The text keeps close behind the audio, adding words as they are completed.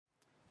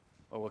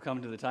Well, we'll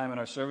come to the time in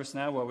our service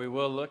now where we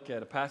will look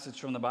at a passage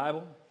from the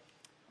Bible.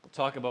 We'll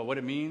talk about what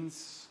it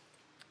means,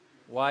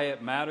 why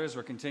it matters.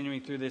 We're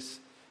continuing through this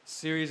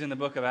series in the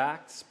book of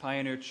Acts,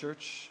 Pioneer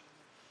Church.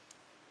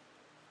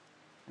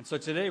 And so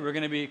today we're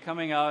going to be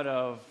coming out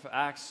of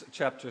Acts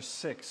chapter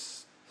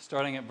 6,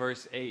 starting at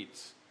verse 8.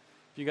 If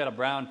you got a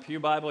brown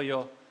pew Bible,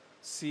 you'll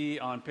see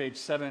on page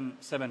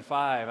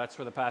 775, that's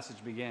where the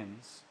passage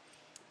begins.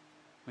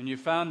 When you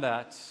found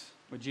that,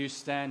 would you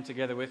stand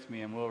together with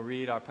me and we'll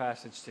read our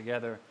passage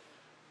together.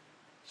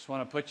 Just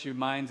want to put your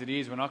minds at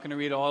ease. We're not going to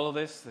read all of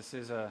this. This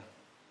is a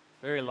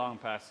very long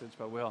passage,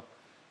 but we'll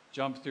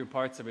jump through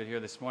parts of it here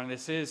this morning.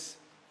 This is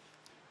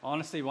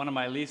honestly one of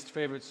my least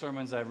favorite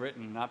sermons I've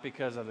written, not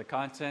because of the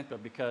content,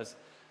 but because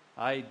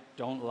I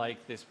don't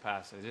like this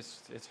passage.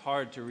 It's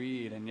hard to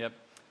read, and yet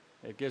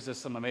it gives us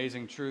some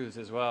amazing truths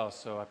as well.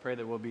 So I pray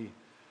that we'll be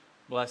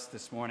blessed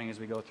this morning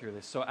as we go through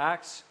this. So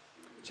Acts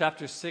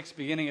chapter 6,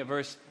 beginning at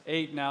verse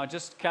 8. Now,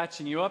 just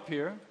catching you up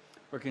here,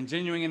 we're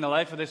continuing in the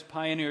life of this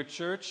pioneer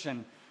church,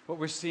 and what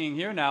we're seeing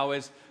here now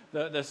is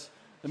the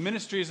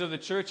ministries of the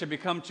church have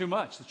become too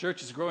much. The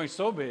church is growing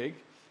so big,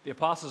 the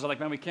apostles are like,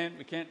 man, we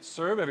can't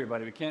serve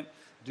everybody. We can't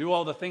do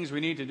all the things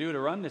we need to do to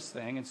run this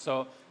thing. And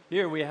so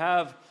here we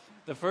have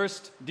the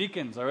first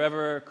deacons are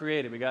ever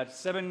created. We got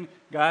 7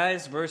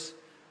 guys. Verse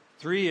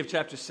 3 of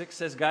chapter 6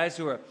 says, guys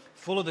who are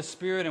full of the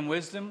Spirit and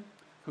wisdom,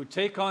 who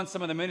take on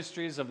some of the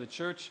ministries of the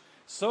church,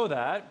 so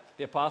that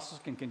the apostles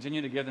can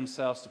continue to give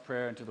themselves to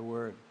prayer and to the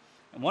word.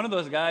 And one of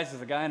those guys is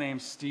a guy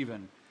named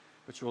Stephen,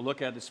 which we'll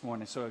look at this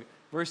morning. So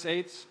verse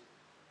 8,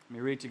 let me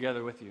read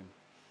together with you.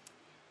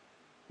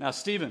 Now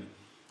Stephen,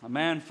 a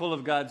man full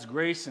of God's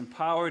grace and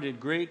power, did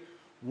great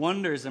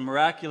wonders and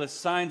miraculous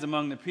signs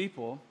among the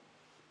people.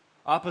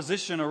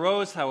 Opposition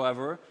arose,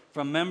 however,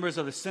 from members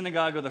of the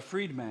synagogue of the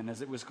freedmen,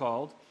 as it was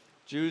called,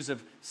 Jews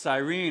of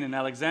Cyrene and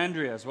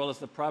Alexandria, as well as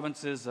the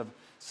provinces of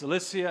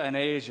Cilicia and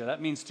Asia.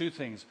 That means 2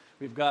 things.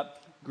 We've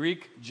got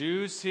Greek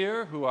Jews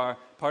here who are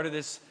part of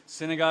this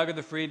synagogue of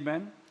the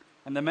freedmen.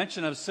 And the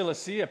mention of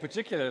Cilicia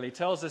particularly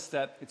tells us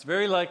that it's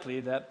very likely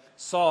that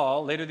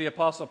Saul, later the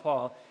Apostle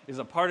Paul, is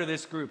a part of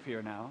this group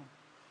here now.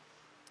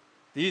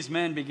 These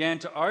men began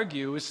to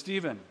argue with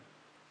Stephen,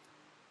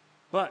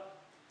 but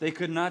they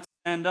could not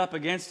stand up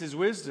against his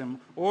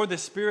wisdom or the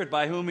Spirit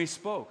by whom he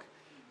spoke.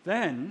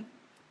 Then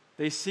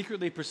they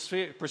secretly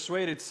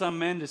persuaded some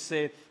men to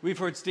say, we've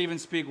heard Stephen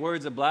speak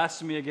words of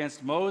blasphemy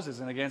against Moses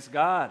and against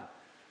God.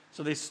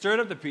 So they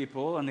stirred up the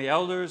people and the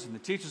elders and the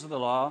teachers of the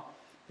law.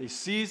 They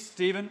seized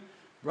Stephen,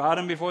 brought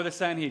him before the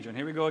Sanhedrin.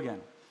 Here we go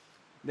again.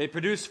 They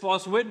produced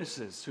false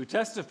witnesses who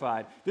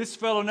testified, this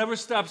fellow never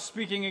stopped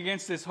speaking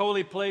against this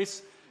holy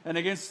place and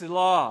against the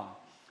law.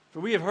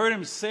 For we have heard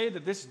him say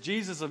that this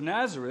Jesus of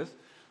Nazareth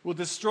will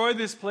destroy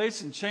this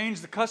place and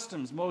change the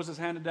customs Moses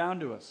handed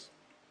down to us.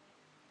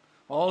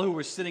 All who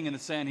were sitting in the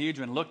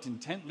Sanhedrin looked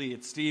intently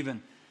at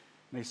Stephen,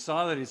 and they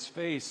saw that his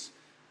face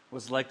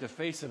was like the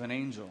face of an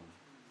angel.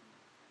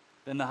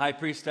 Then the high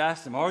priest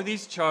asked him, are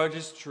these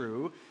charges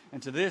true?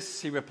 And to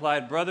this he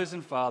replied, brothers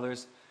and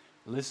fathers,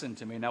 listen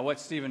to me. Now what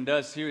Stephen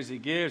does here is he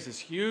gives this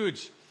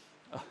huge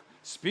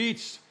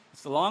speech.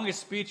 It's the longest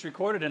speech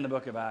recorded in the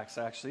book of Acts,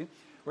 actually,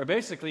 where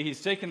basically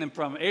he's taken them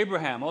from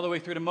Abraham all the way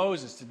through to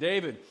Moses, to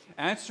David,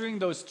 answering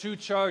those 2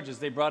 charges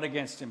they brought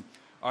against him.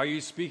 Are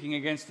you speaking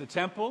against the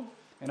temple?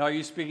 And are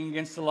you speaking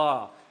against the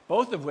law?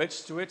 Both of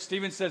which, to which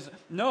Stephen says,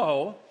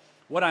 no,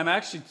 what I'm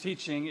actually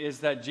teaching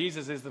is that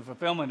Jesus is the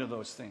fulfillment of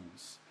those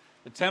things.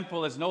 The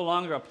temple is no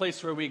longer a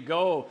place where we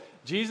go.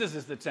 Jesus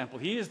is the temple.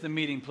 He is the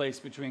meeting place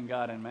between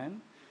God and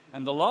men.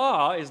 And the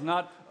law is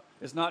not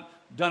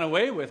done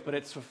away with, but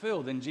it's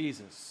fulfilled in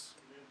Jesus.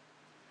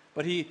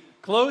 But he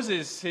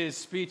closes his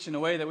speech in a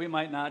way that we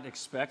might not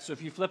expect. So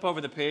if you flip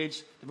over the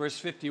page to verse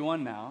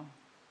 51 now,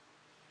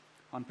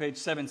 on page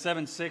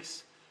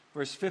 776,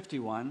 verse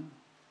 51,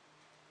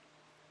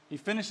 he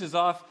finishes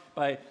off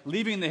by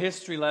leaving the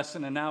history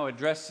lesson and now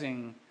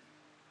addressing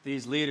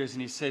these leaders.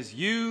 And he says,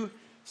 you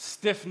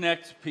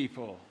stiff-necked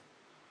people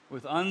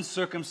with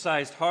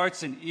uncircumcised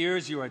hearts and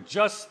ears, you are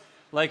just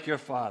like your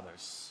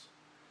fathers.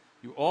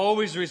 You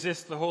always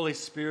resist the Holy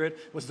Spirit.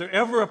 Was there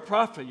ever a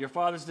prophet your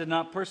fathers did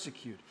not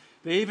persecute?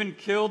 They even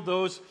killed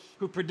those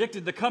who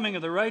predicted the coming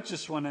of the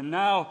righteous one, and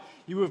now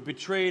you have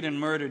betrayed and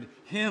murdered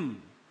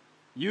him.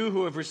 You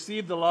who have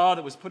received the law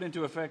that was put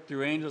into effect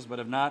through angels but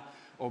have not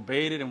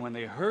obeyed it. And when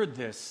they heard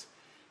this,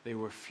 they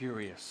were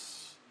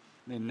furious.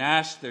 They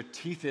gnashed their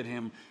teeth at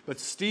him. But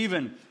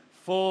Stephen,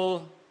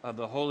 full of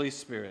the Holy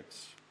Spirit,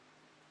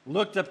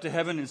 looked up to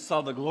heaven and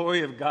saw the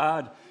glory of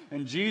God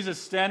and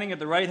Jesus standing at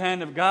the right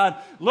hand of God.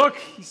 Look,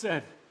 he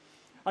said,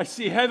 I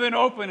see heaven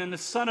open and the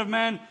Son of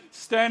Man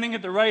standing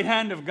at the right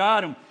hand of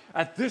God. And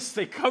at this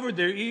they covered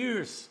their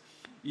ears,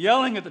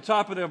 yelling at the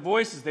top of their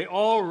voices. They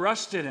all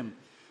rushed at him,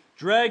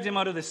 dragged him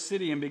out of the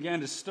city, and began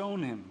to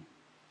stone him.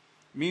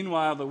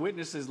 Meanwhile, the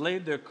witnesses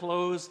laid their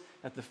clothes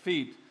at the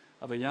feet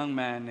of a young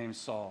man named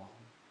Saul.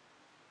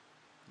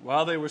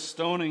 While they were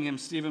stoning him,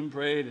 Stephen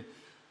prayed,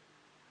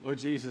 Lord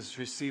Jesus,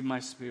 receive my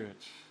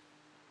spirit.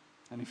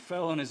 And he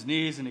fell on his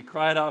knees and he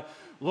cried out,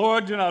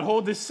 "Lord, do not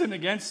hold this sin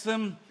against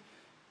them."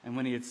 And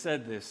when he had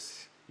said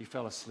this, he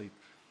fell asleep.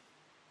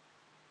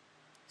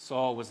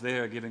 Saul was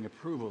there giving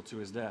approval to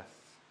his death.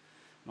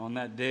 And on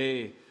that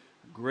day,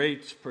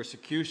 great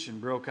persecution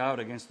broke out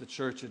against the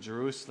church at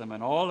Jerusalem,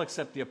 and all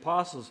except the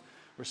apostles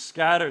were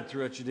scattered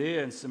throughout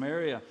Judea and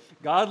Samaria.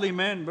 Godly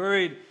men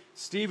buried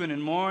Stephen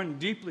and mourned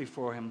deeply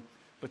for him,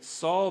 but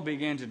Saul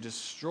began to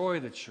destroy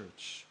the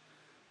church.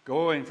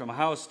 Going from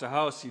house to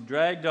house, he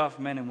dragged off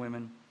men and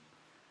women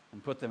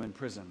and put them in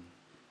prison.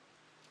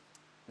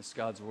 It's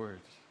God's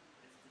word.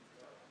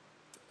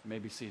 You may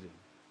be seated.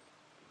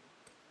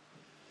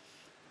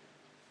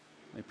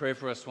 May pray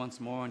for us once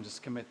more and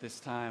just commit this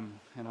time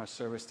in our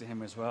service to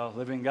Him as well.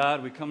 Living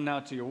God, we come now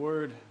to your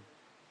word.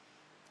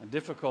 A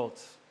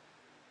difficult,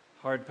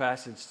 hard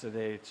passage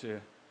today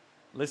to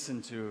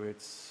listen to.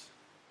 It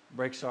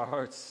breaks our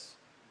hearts.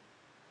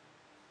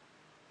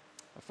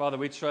 Father,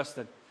 we trust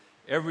that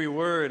every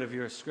word of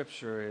your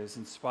scripture is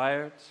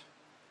inspired,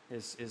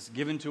 is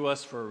given to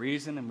us for a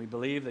reason, and we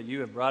believe that you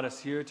have brought us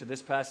here to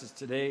this passage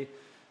today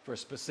for a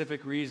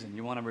specific reason.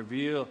 You want to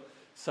reveal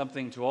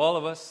something to all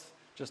of us,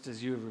 just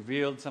as you have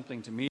revealed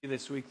something to me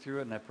this week through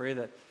it, and I pray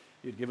that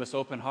you'd give us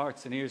open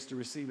hearts and ears to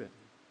receive it,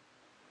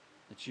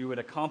 that you would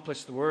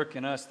accomplish the work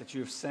in us that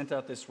you have sent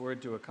out this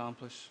word to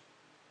accomplish.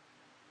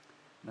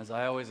 And as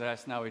I always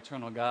ask now,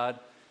 eternal God,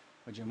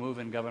 would you move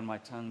and govern my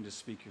tongue to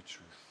speak your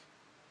truth?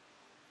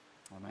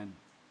 Amen.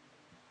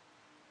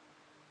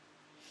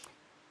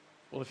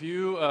 Well, if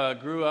you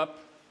grew up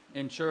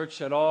in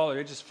church at all, or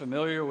you're just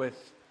familiar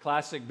with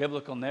classic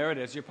biblical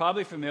narratives, you're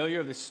probably familiar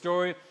with the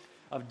story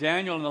of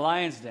Daniel in the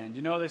lion's den. Do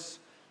you know this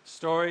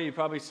story? You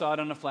probably saw it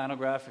on a flannel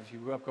graph if you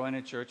grew up going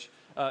to church.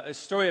 A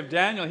story of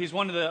Daniel. He's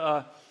one of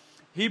the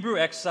Hebrew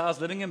exiles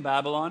living in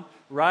Babylon,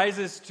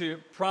 rises to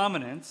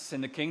prominence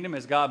in the kingdom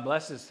as God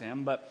blesses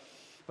him. But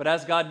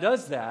as God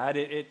does that,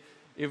 it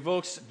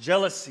evokes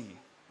jealousy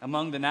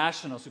among the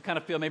nationals who kind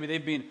of feel maybe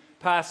they've been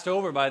passed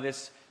over by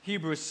this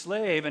Hebrew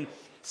slave. And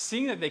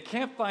seeing that they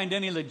can't find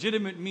any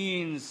legitimate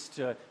means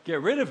to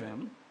get rid of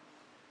him,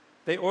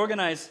 they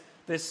organize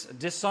this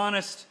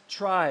dishonest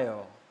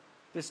trial,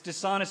 this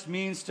dishonest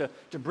means to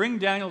bring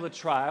Daniel to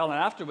trial, and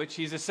after which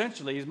he's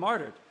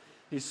martyred.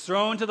 He's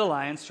thrown to the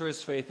lions for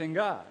his faith in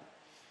God.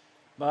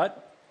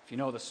 But, if you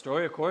know the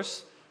story, of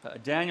course,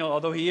 Daniel,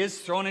 although he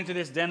is thrown into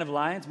this den of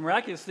lions,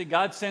 miraculously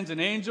God sends an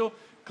angel,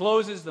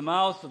 closes the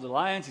mouth of the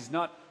lions. He's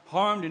not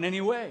harmed in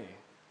any way.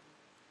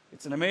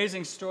 It's an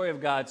amazing story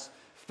of God's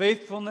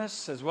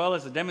faithfulness as well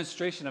as a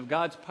demonstration of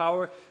God's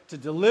power to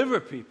deliver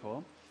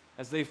people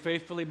as they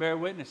faithfully bear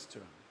witness to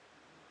him.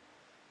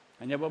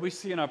 And yet what we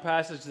see in our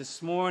passage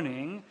this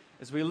morning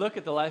as we look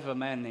at the life of a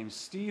man named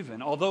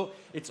Stephen, although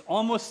it's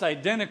almost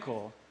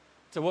identical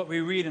to what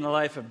we read in the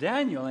life of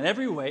Daniel in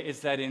every way,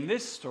 is that in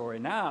this story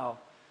now,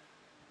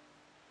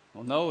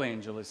 well, no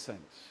angel is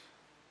sent.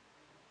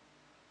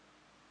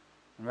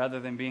 And rather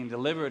than being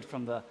delivered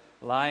from the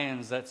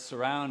lions that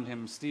surround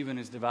him, Stephen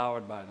is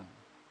devoured by them.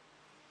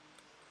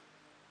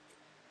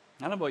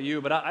 I don't know about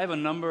you, but I have a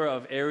number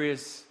of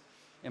areas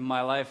in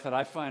my life that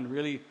I find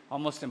really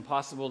almost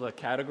impossible to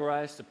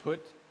categorize, to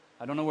put.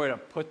 I don't know where to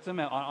put them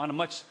on a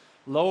much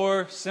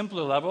lower,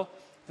 simpler level.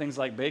 Things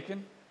like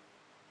bacon.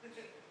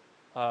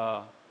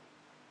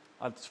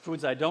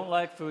 Foods I don't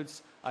like,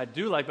 foods I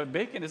do like, but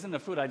bacon isn't a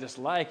food I just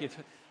like.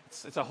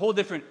 It's a whole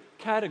different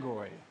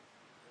category.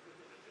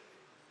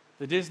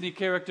 The Disney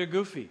character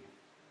Goofy.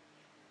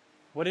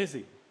 What is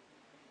he?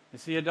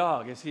 Is he a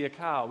dog? Is he a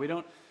cow? We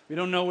don't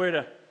know where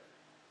to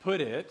put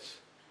it.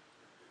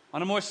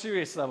 On a more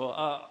serious level,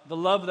 the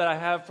love that I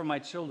have for my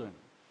children.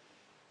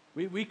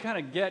 We kind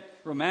of get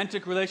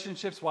romantic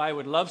relationships, why I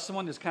would love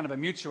someone. There's kind of a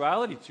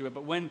mutuality to it.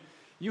 But when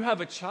you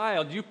have a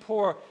child, you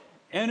pour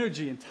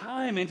energy and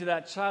time into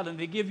that child, and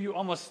they give you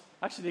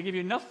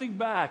nothing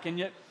back. And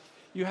yet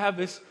you have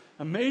this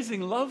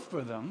amazing love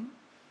for them.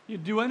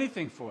 You'd do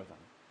anything for them.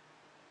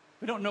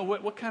 We don't know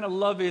what kind of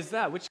love is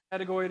that. Which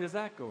category does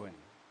that go in?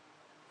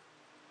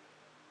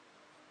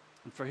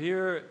 And for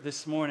here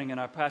this morning in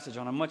our passage,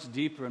 on a much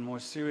deeper and more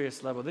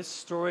serious level, this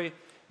story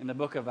in the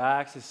book of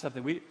Acts is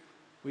something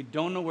we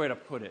don't know where to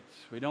put it.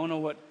 We don't know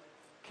what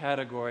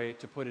category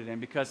to put it in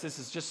because this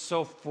is just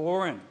so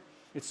foreign.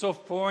 It's so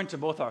foreign to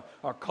both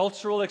our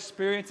cultural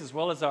experience as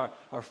well as our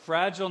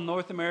fragile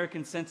North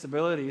American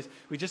sensibilities.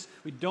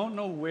 We don't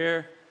know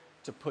where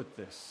to put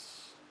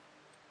this.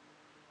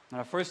 And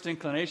our first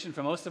inclination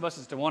for most of us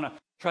is to want to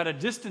try to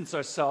distance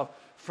ourselves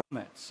from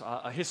it.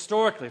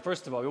 Historically,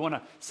 first of all, we want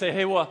to say,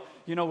 hey, well,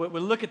 we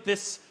look at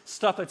this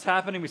stuff that's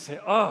happening. We say,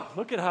 oh,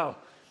 look at how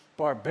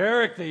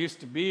barbaric they used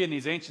to be in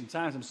these ancient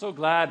times. I'm so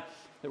glad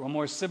that we're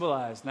more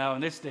civilized now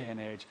in this day and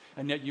age.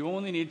 And yet you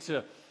only need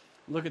to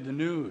look at the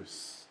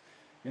news.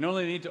 You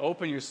only need to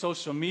open your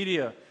social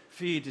media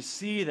feed to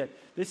see that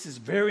this is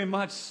very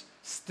much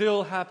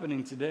still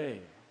happening today.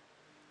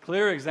 A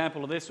clear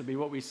example of this would be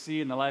what we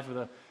see in the life of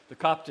the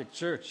Coptic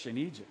church in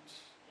Egypt.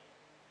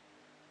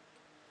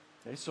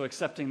 Okay, so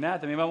accepting that,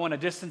 then we might want to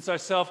distance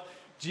ourselves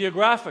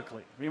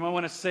geographically. We might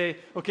want to say,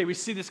 okay, we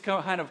see this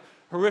kind of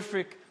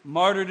horrific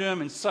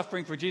martyrdom and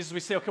suffering for Jesus, we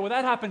say, okay, well,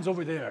 that happens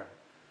over there.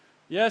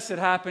 Yes, it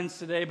happens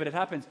today, but it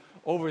happens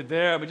over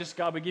there. But just,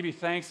 God, we give you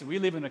thanks that we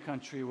live in a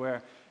country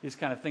where these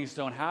kind of things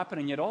don't happen.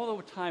 And yet all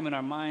the time in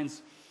our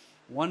minds,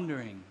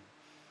 wonder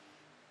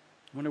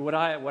would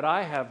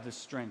I have the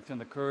strength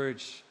and the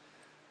courage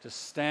to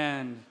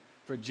stand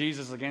for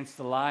Jesus against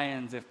the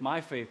lions if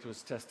my faith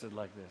was tested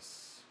like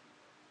this?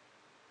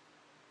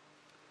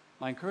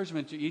 My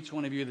encouragement to each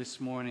one of you this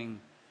morning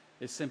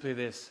is simply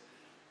this.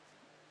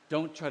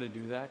 Don't try to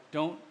do that.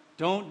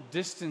 Don't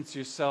distance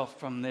yourself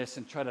from this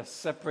and try to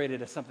separate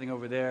it as something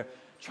over there.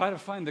 Try to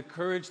find the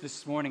courage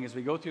this morning as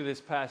we go through this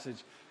passage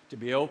to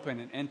be open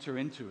and enter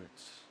into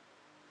it.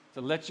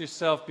 To let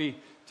yourself be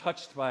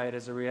touched by it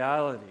as a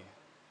reality.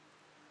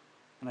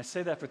 And I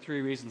say that for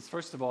three reasons.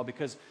 First of all,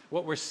 because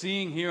what we're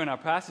seeing here in our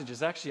passage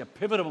is actually a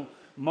pivotal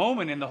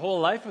moment in the whole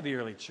life of the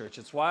early church.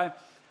 It's why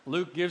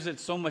Luke gives it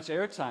so much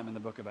airtime in the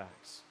book of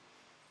Acts.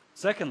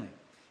 Secondly,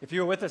 if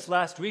you were with us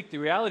last week, the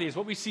reality is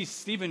what we see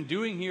Stephen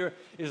doing here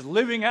is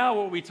living out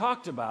what we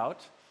talked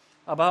about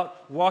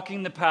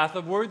walking the path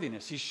of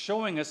worthiness. He's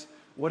showing us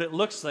what it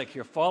looks like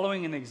here,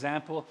 following an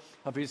example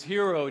of his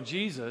hero,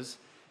 Jesus,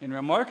 in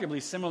remarkably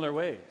similar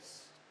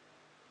ways.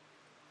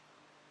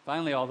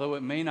 Finally, although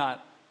it may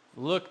not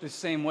look the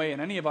same way in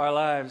any of our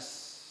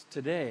lives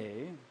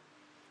today,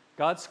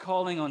 God's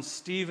calling on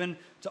Stephen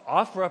to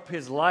offer up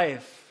his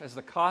life as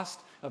the cost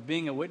of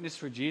being a witness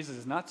for Jesus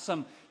is not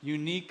some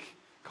unique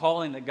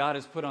calling that God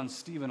has put on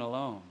Stephen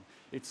alone.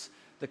 It's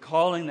the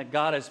calling that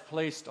God has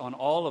placed on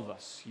all of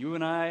us, you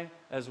and I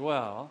as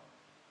well.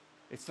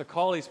 It's the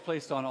call he's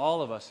placed on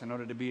all of us in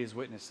order to be his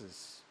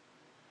witnesses.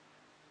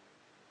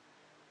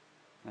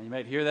 Now you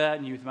might hear that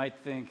and you might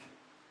think,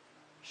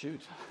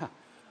 shoot,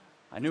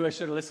 I knew I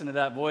should have listened to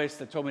that voice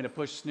that told me to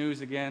push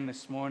snooze again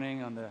this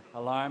morning on the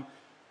alarm.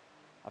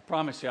 I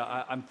promise you,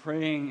 I'm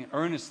praying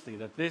earnestly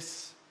that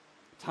this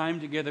time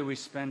together we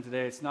spend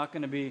today, it's not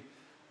going to be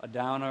a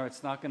downer.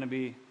 It's going to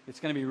be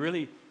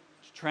really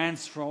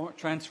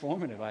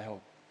transformative, I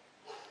hope.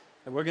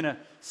 That we're going to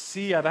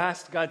see, I've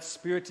asked God's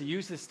Spirit to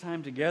use this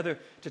time together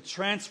to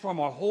transform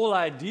our whole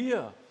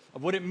idea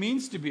of what it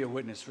means to be a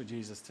witness for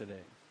Jesus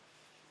today.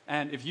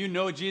 And if you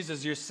know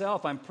Jesus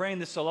yourself, I'm praying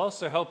this will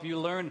also help you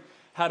learn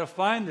how to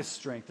find the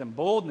strength and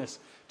boldness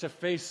to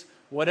face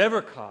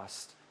whatever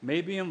cost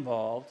may be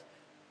involved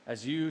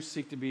as you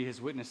seek to be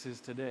his witnesses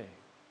today.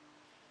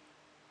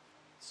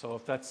 So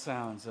if that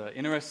sounds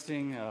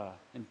interesting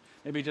and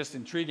maybe just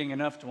intriguing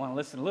enough to want to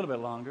listen a little bit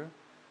longer,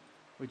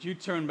 would you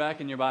turn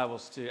back in your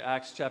Bibles to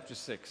Acts chapter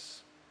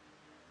 6,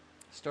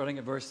 starting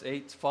at verse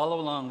 8. Follow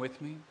along with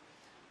me.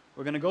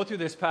 We're going to go through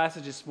this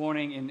passage this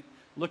morning in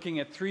looking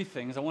at three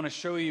things. I want to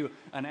show you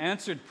an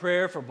answered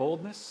prayer for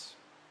boldness,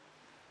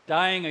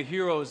 dying a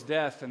hero's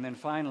death, and then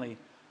finally,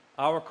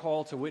 our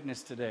call to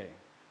witness today.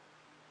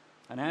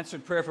 An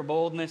answered prayer for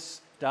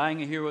boldness,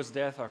 dying a hero's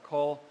death, our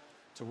call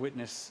to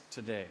witness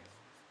today.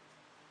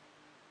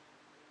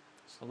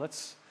 So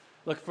let's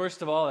look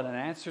first of all at an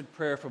answered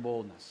prayer for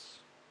boldness.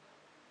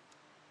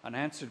 An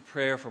answered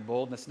prayer for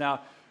boldness.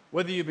 Now,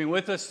 whether you've been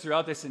with us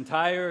throughout this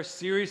entire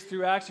series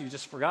through Acts, or you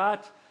just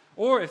forgot,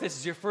 or if this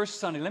is your first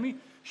Sunday, let me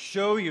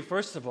show you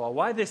first of all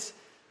why this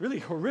really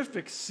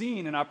horrific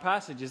scene in our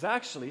passage is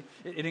actually,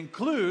 it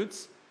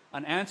includes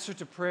an answer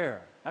to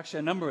prayer. Actually,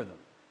 a number of them.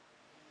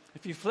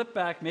 If you flip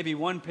back maybe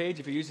one page,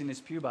 if you're using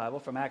this Pew Bible,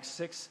 from Acts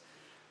 6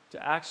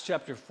 to Acts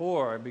chapter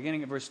 4,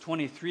 beginning at verse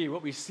 23,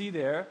 what we see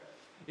there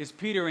is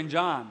Peter and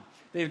John.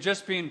 They've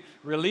just been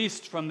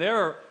released from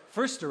their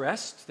first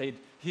arrest. They'd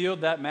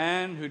healed that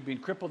man who'd been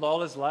crippled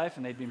all his life,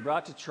 and they'd been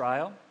brought to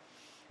trial.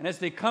 And as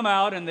they come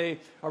out and they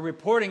are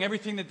reporting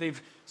everything that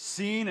they've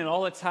seen and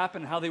all that's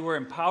happened, how they were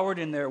empowered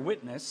in their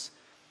witness,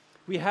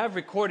 we have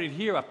recorded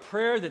here a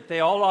prayer that they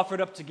all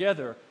offered up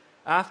together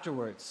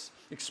afterwards,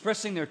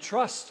 expressing their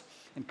trust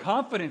and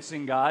confidence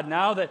in God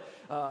now that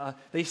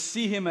they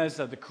see him as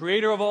the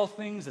creator of all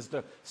things, as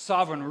the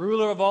sovereign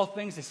ruler of all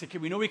things. They say, okay,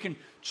 we know we can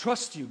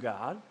trust you,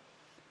 God.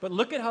 But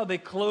look at how they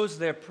close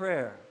their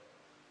prayer.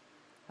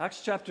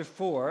 Acts chapter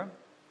 4,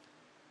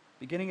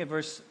 beginning at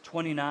verse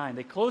 29,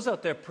 they close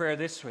out their prayer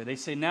this way. They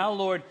say, now,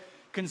 Lord,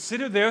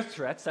 consider their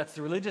threats, that's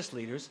the religious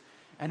leaders,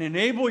 and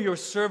enable your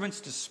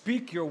servants to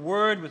speak your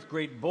word with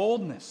great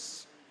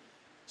boldness.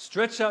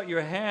 Stretch out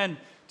your hand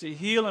to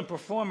heal and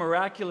perform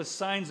miraculous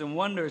signs and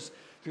wonders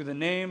through the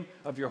name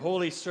of your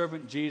holy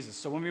servant Jesus.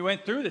 So when we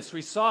went through this,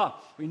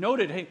 we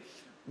noted, hey,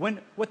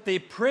 what they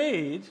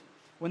prayed,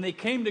 when they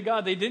came to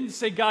God, they didn't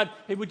say, God,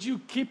 hey, would you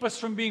keep us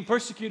from being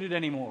persecuted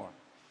anymore?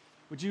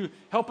 Would you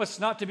help us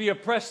not to be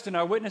oppressed in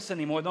our witness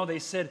anymore? No, they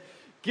said,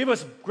 give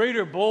us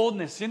greater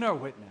boldness in our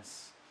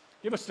witness.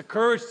 Give us the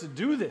courage to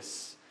do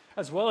this.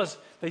 As well as,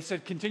 they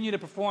said, continue to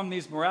perform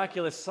these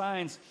miraculous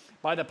signs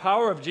by the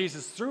power of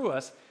Jesus through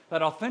us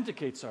that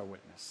authenticates our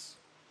witness.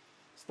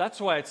 So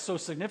that's why it's so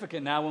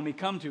significant now when we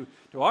come to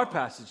our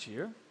passage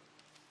here.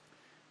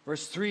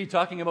 Verse 3,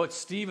 talking about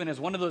Stephen as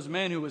one of those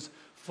men who was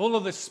full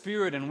of the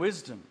Spirit and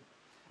wisdom.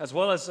 As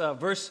well as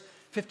verse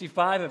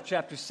 55 of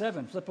chapter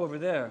 7. Flip over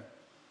there.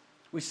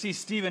 We see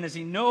Stephen as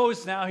he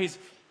knows now he's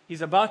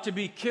about to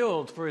be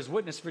killed for his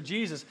witness for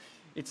Jesus.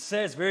 It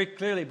says very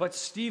clearly, but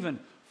Stephen,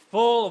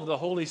 full of the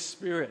Holy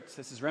Spirit.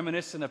 This is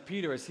reminiscent of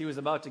Peter as he was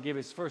about to give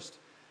his first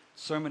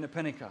sermon at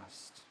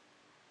Pentecost.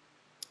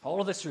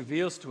 All of this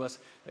reveals to us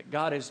that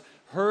God has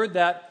heard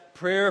that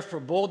prayer for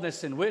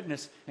boldness and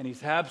witness, and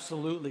he's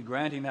absolutely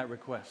granting that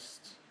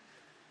request.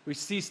 We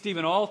see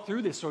Stephen all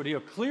through this ordeal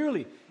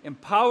clearly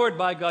empowered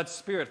by God's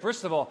Spirit.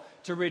 First of all,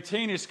 to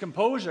retain his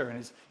composure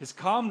and his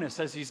calmness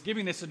as he's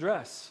giving this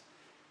address.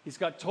 He's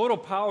got total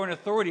power and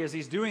authority as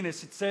he's doing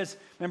this. It says,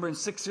 remember in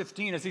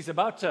 6:15, as he's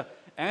about to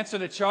answer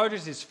the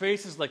charges, his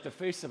face is like the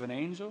face of an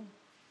angel.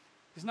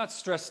 He's not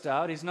stressed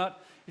out. He's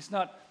not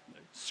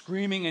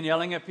screaming and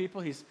yelling at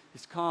people. He's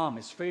calm.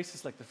 His face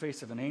is like the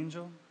face of an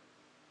angel.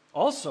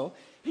 Also,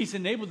 he's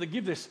enabled to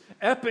give this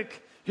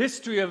epic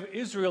history of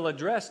Israel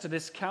address to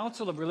this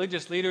council of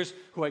religious leaders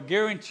who I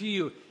guarantee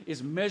you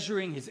is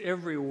measuring his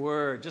every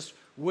word, just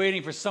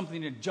waiting for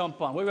something to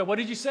jump on. Wait, what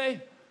did you say?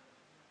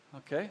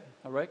 Okay,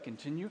 all right,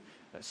 continue.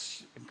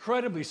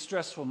 Incredibly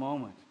stressful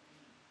moment.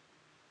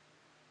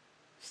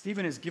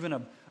 Stephen is given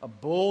a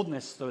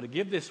boldness, though, to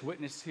give this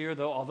witness here,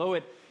 though, although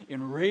it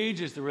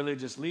enrages the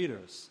religious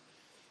leaders,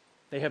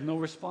 they have no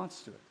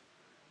response to it.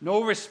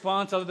 No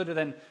response other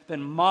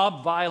than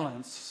mob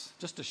violence,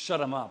 just to shut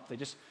them up.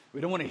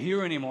 We don't want to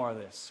hear any more of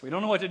this. We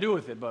don't know what to do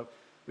with it, but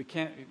we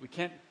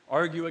can't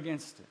argue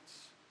against it.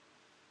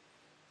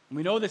 And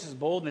we know this is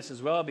boldness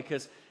as well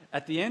because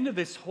at the end of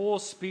this whole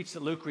speech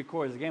that Luke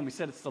records, again, we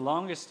said it's the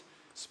longest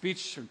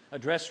speech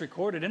address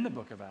recorded in the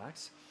book of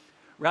Acts,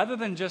 rather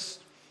than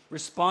just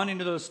responding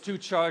to those two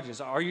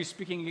charges, are you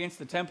speaking against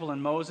the temple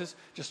and Moses,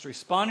 just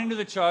responding to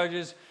the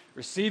charges,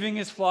 receiving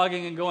his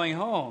flogging and going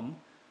home,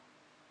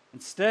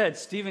 instead,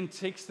 Stephen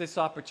takes this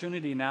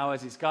opportunity now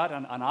as he's got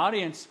an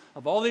audience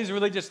of all these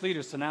religious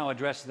leaders to now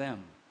address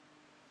them.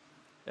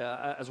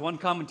 As one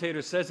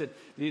commentator says it,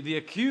 the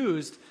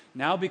accused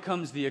now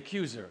becomes the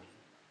accuser.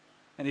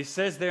 And he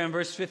says there in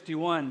verse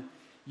 51,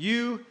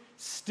 you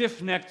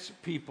stiff-necked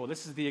people.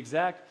 This is the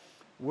exact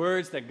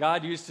words that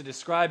God used to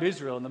describe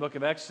Israel in the book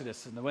of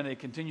Exodus and when they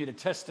continue to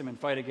test him and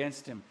fight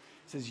against him.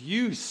 It says,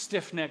 you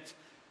stiff-necked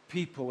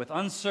people with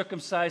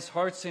uncircumcised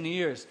hearts and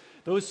ears,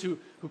 those who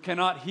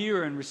cannot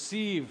hear and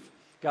receive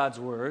God's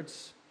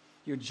words.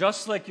 You're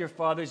just like your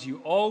fathers.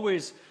 You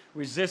always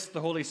resist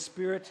the Holy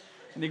Spirit.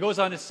 And he goes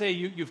on to say,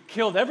 you've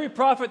killed every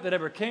prophet that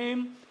ever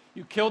came.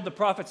 You killed the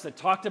prophets that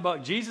talked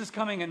about Jesus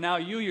coming, and now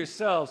you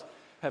yourselves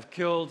have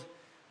killed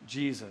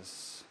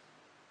Jesus.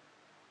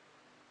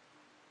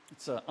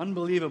 It's an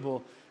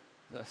unbelievable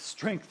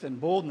strength and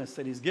boldness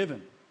that he's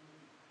given.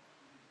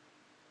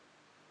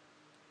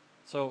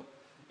 So,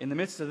 in the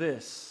midst of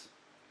this,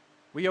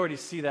 we already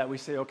see that. We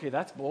say, okay,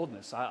 that's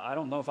boldness. I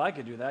don't know if I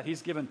could do that.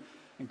 He's given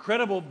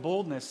incredible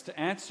boldness to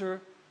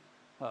answer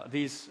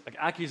these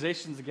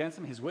accusations against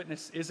him. His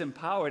witness is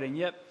empowered, and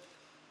yet,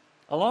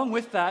 along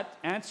with that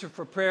answer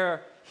for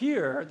prayer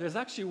here, there's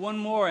actually one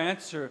more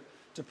answer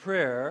to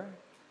prayer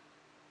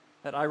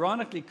that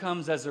ironically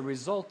comes as a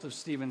result of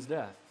Stephen's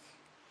death.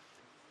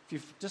 If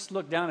you just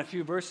look down a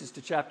few verses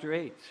to chapter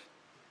 8,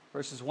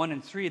 verses 1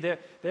 and 3,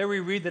 there we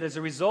read that as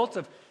a result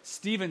of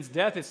Stephen's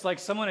death, it's like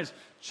someone has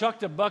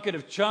chucked a bucket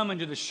of chum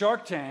into the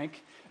shark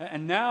tank,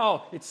 and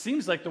now it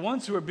seems like the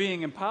ones who are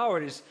being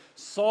empowered is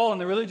Saul and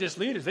the religious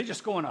leaders. They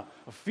just go on a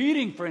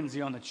feeding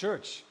frenzy on the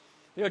church.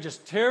 They are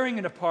just tearing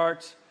it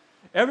apart.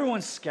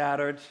 Everyone's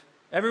scattered.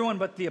 Everyone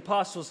but the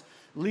apostles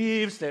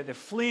leaves. They're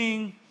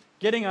fleeing,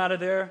 getting out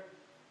of there.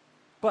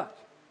 But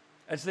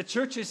as the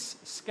church is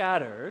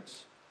scattered,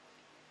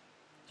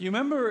 do you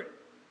remember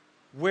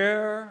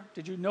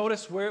did you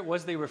notice where it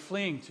was they were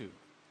fleeing to?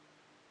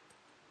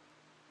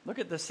 Look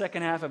at the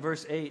second half of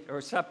verse 8,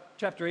 or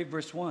chapter 8,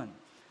 verse 1. It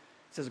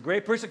says,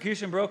 great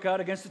persecution broke out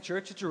against the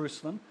church at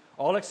Jerusalem.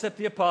 All except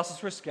the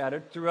apostles were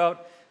scattered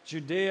throughout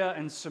Judea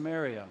and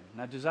Samaria.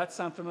 Now, does that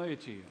sound familiar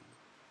to you?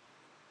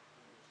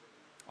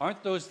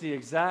 Aren't those the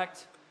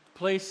exact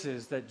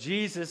places that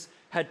Jesus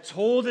had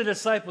told the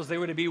disciples they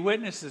were to be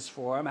witnesses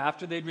for him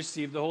after they'd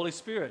received the Holy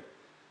Spirit?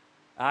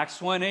 Acts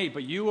 1:8,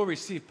 but you will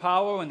receive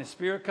power when the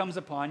Spirit comes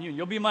upon you, and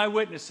you'll be my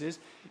witnesses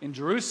in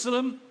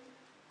Jerusalem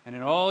and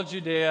in all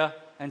Judea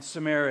and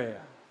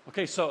Samaria.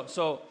 Okay,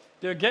 so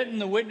they're getting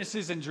the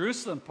witnesses in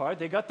Jerusalem part.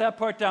 They got that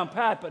part down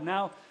pat, but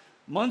now,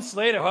 months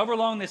later, however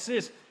long this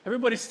is,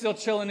 everybody's still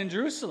chilling in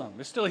Jerusalem.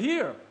 They're still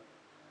here.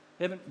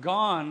 They haven't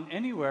gone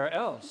anywhere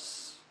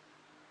else.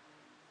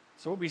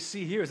 So what we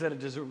see here is that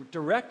it is a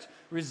direct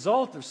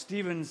result of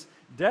Stephen's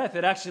death.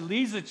 It actually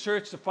leads the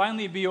church to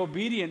finally be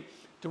obedient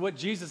to what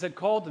Jesus had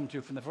called them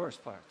to from the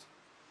first part.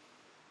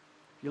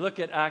 If you look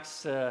at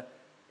Acts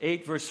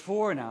 8, verse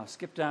 4 now,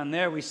 skip down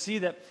there, we see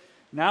that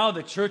now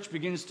the church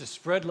begins to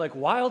spread like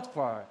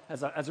wildfire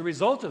as a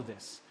result of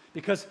this.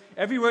 Because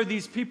everywhere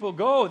these people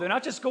go, they're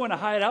not just going to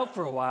hide out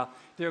for a while.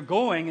 They're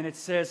going, and it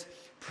says,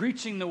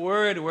 preaching the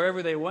word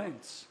wherever they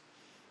went.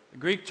 The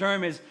Greek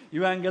term is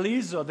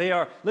euangelizo. They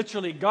are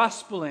literally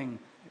gospeling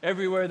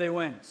everywhere they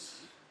went.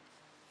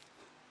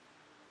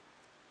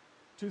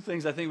 Two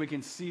things I think we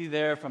can see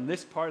there from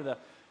this part of the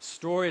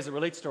story as it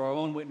relates to our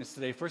own witness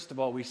today. First of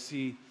all, we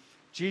see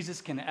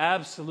Jesus can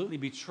absolutely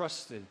be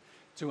trusted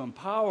to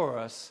empower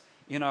us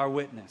in our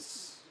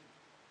witness.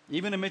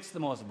 Even amidst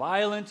the most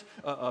violent,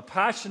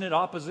 passionate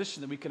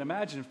opposition that we can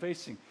imagine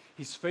facing,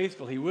 He's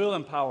faithful. He will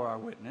empower our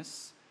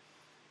witness.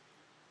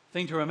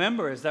 Thing to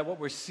remember is that what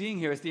we're seeing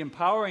here is the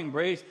empowering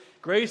grace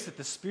that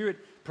the Spirit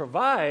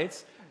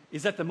provides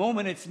is at the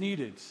moment it's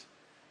needed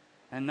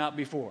and not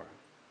before.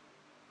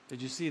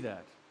 Did you see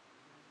that?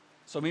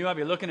 So we might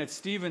be looking at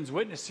Stephen's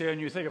witness here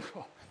and you think,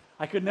 oh,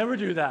 I could never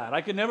do that.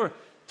 I could never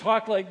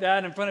talk like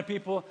that in front of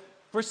people.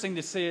 First thing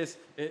to say is,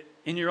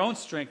 in your own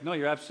strength, no,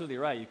 you're absolutely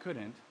right, you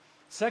couldn't.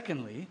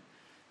 Secondly,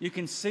 you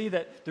can see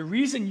that the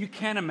reason you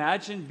can't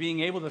imagine being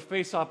able to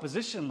face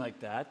opposition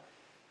like that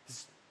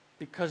is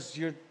because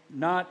you're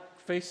not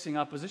facing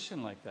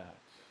opposition like that.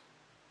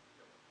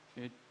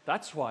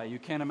 That's why you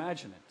can't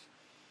imagine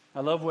it.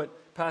 I love what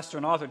pastor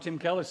and author Tim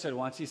Keller said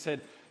once. He said,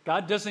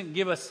 God doesn't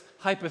give us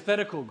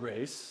hypothetical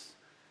grace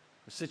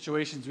for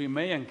situations we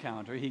may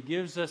encounter. He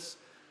gives us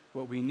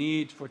what we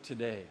need for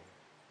today.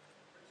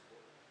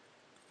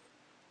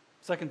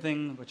 Second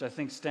thing, which I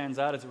think stands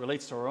out as it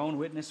relates to our own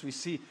witness, we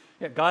see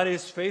God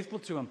is faithful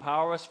to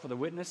empower us for the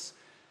witness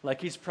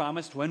like He's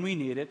promised when we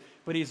need it,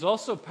 but He's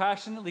also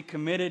passionately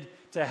committed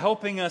to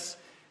helping us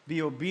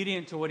be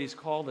obedient to what He's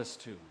called us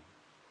to.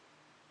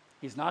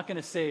 He's not going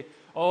to say,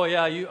 oh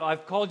yeah,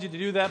 I've called you to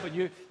do that, but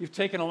you've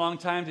taken a long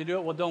time to do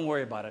it. Well, don't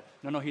worry about it.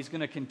 No, He's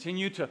going to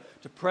continue to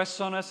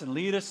press on us and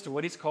lead us to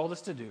what He's called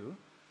us to do.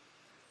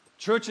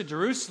 Church at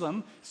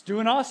Jerusalem, it's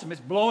doing awesome. It's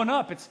blowing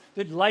up.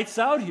 It lights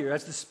out here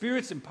as the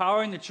Spirit's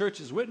empowering the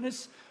church's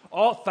witness.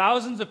 All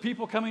thousands of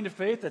people coming to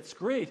faith. That's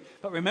great.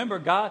 But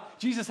remember,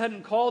 Jesus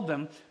hadn't called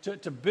them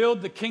to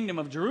build the kingdom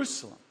of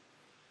Jerusalem.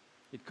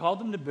 He'd called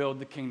them to build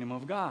the kingdom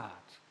of God,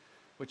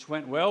 which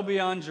went well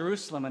beyond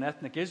Jerusalem and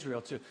ethnic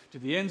Israel to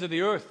the ends of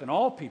the earth and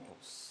all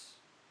peoples.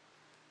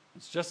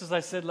 It's just as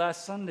I said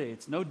last Sunday.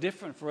 It's no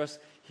different for us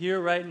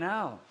here right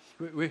now.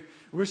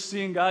 We're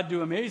seeing God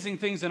do amazing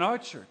things in our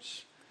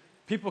church.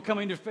 People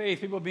coming to faith,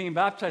 people being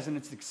baptized, and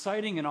it's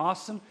exciting and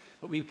awesome,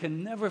 but we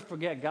can never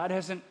forget God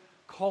hasn't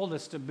called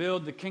us to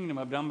build the kingdom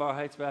of Dunbar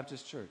Heights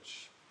Baptist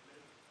Church.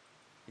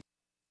 It's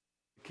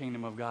the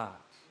kingdom of God,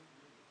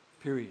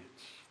 period.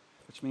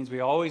 Which means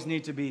we always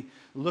need to be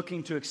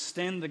looking to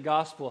extend the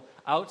gospel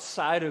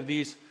outside of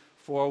these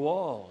four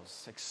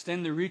walls,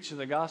 extend the reach of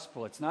the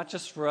gospel. It's not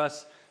just for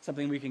us,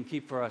 something we can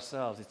keep for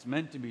ourselves. It's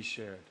meant to be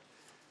shared.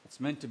 It's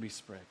meant to be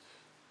spread.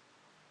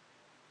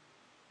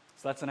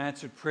 So that's an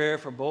answered prayer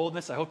for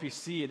boldness. I hope you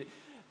see it.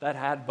 That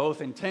had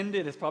both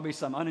intended, it's probably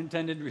some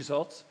unintended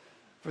results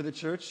for the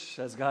church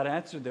as God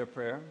answered their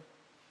prayer.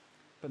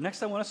 But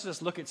next I want us to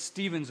just look at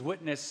Stephen's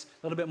witness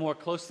a little bit more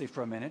closely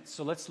for a minute.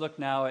 So let's look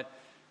now at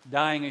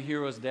dying a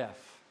hero's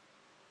death.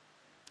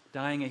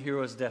 Dying a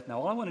hero's death.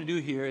 Now all I want to do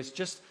here is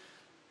just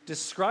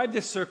describe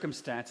the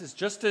circumstances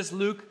just as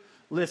Luke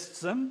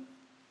lists them.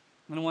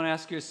 And I want to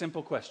ask you a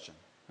simple question.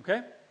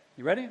 Okay?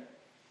 You ready?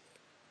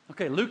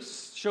 Okay, Luke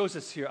shows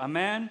us here a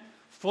man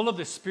full of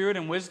the Spirit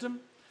and wisdom,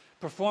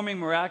 performing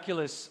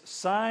miraculous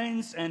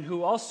signs, and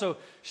who also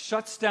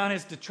shuts down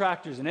his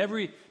detractors in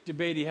every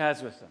debate he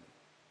has with them.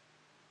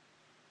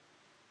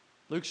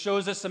 Luke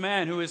shows us a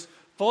man who is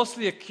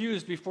falsely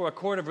accused before a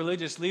court of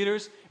religious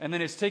leaders and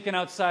then is taken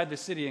outside the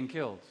city and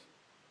killed.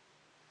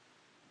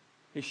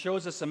 He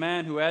shows us a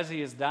man who, as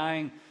he is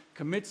dying,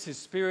 commits his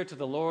spirit to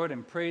the Lord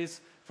and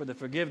prays for the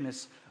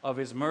forgiveness of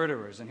his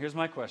murderers. And here's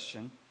my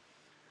question.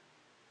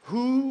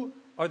 Who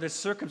are the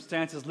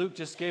circumstances Luke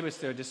just gave us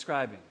there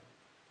describing?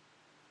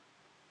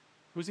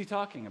 Who's he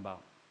talking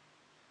about?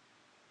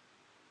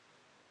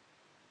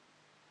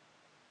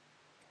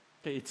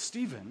 Okay, it's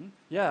Stephen.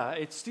 Yeah,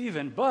 it's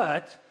Stephen,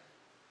 but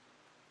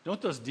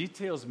don't those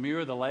details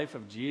mirror the life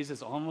of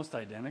Jesus almost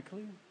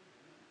identically?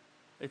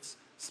 It's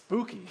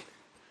spooky.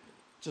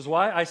 Which is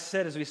why I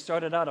said as we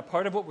started out, a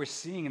part of what we're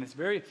seeing in this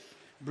very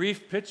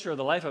brief picture of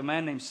the life of a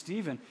man named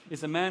Stephen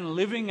is a man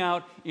living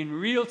out in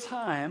real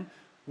time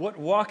what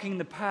walking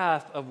the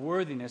path of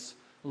worthiness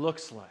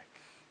looks like.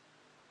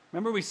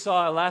 Remember we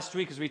saw last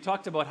week as we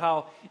talked about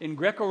how in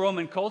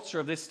Greco-Roman culture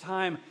of this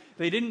time,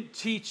 they didn't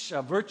teach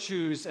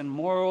virtues and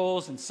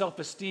morals and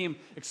self-esteem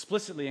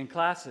explicitly in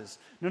classes.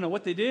 No,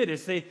 what they did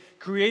is they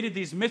created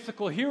these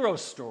mythical hero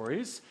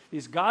stories,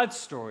 these God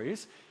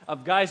stories,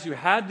 of guys who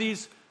had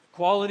these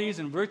qualities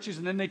and virtues,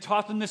 and then they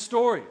taught them the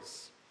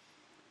stories.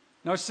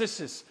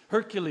 Narcissus,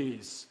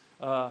 Hercules,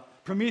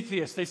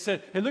 Prometheus, they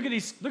said, hey, look at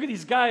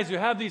these guys who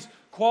have these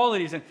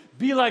qualities, and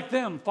be like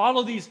them,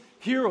 follow these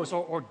heroes,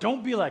 or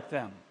don't be like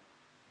them.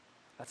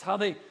 That's how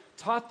they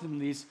taught them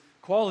these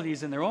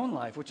qualities in their own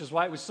life, which is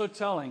why it was so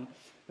telling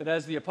that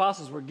as the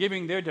apostles were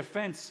giving their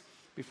defense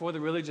before the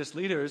religious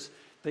leaders,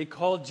 they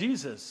called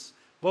Jesus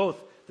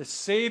both the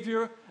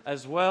Savior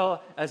as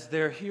well as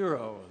their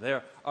hero,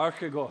 their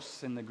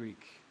archegos in the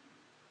Greek.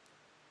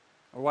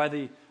 Or why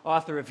the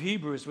author of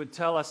Hebrews would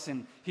tell us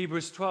in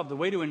Hebrews 12, the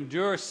way to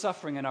endure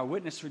suffering in our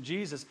witness for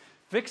Jesus,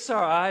 fix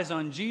our eyes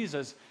on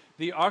Jesus,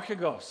 the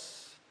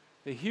archegos,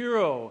 the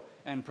hero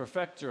and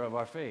perfecter of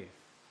our faith.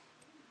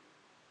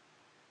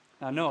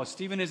 Now, no,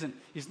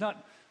 he's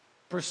not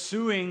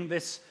pursuing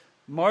this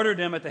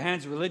martyrdom at the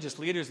hands of religious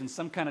leaders in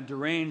some kind of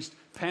deranged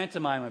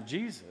pantomime of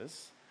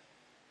Jesus.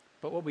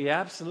 But what we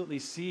absolutely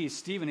see is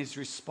Stephen is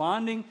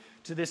responding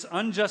to this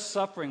unjust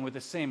suffering with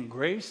the same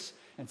grace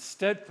and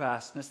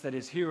steadfastness that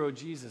his hero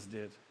Jesus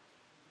did.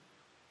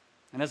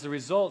 And as a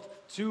result,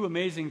 two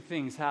amazing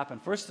things happen.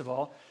 First of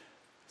all,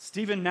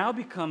 Stephen now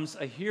becomes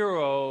a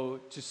hero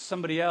to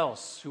somebody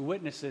else who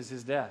witnesses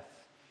his death.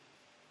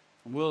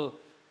 And we'll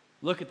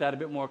look at that a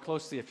bit more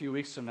closely a few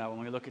weeks from now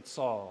when we look at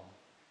Saul.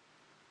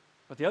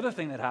 But the other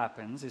thing that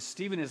happens is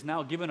Stephen is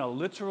now given a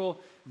literal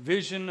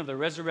vision of the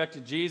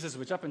resurrected Jesus,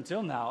 which up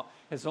until now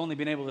has only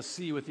been able to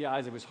see with the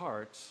eyes of his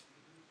heart.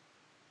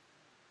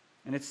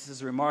 And this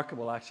is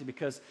remarkable, actually,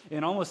 because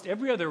in almost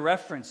every other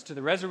reference to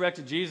the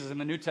resurrected Jesus in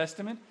the New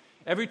Testament,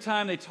 every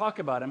time they talk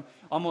about him,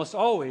 almost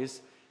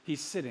always,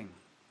 he's sitting.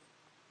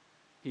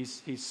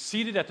 He's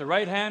seated at the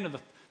right hand of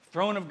the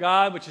throne of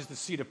God, which is the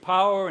seat of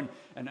power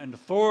and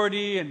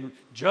authority and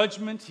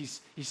judgment. He's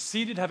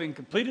seated, having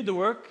completed the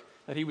work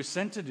that he was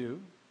sent to do.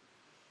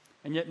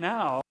 And yet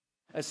now,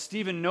 as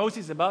Stephen knows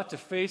he's about to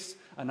face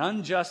an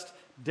unjust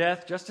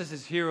death, just as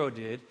his hero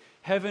did,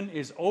 heaven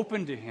is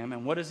open to him.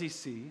 And what does he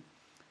see?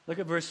 Look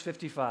at verse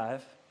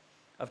 55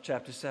 of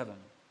chapter 7.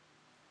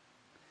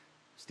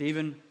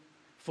 Stephen,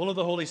 full of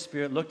the Holy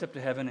Spirit, looked up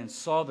to heaven and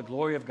saw the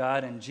glory of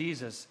God and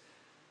Jesus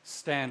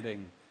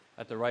standing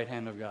at the right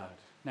hand of God.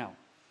 Now,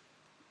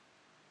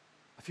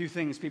 a few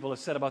things people have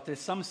said about this.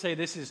 Some say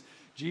this is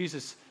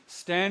Jesus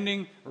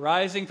standing,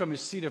 rising from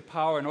his seat of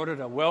power in order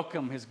to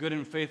welcome his good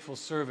and faithful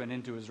servant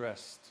into his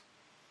rest.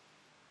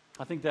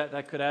 I think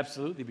that could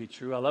absolutely be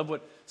true. I love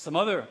what some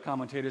other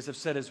commentators have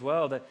said as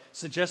well, that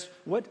suggests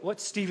what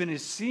Stephen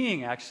is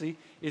seeing actually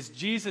is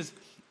Jesus'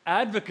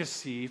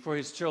 advocacy for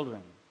his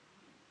children.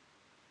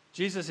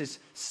 Jesus is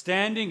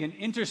standing and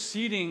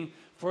interceding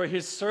for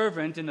his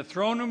servant in the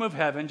throne room of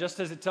heaven,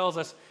 just as it tells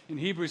us in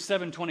Hebrews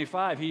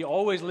 7:25. He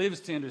always lives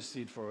to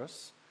intercede for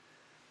us.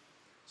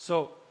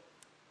 So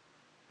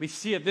we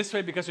see it this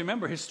way because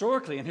remember,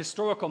 historically, in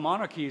historical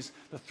monarchies,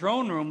 the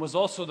throne room was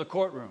also the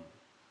courtroom.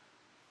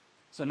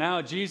 So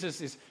now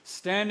Jesus is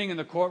standing in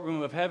the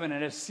courtroom of heaven,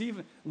 and as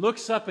Stephen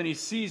looks up and he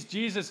sees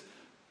Jesus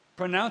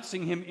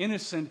pronouncing him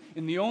innocent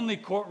in the only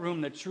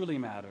courtroom that truly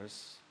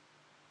matters,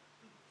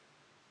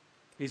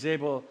 he's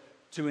able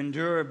to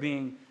endure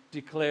being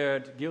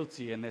declared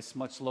guilty in this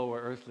much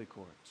lower earthly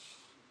court.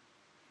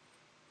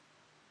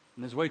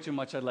 And there's way too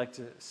much I'd like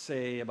to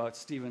say about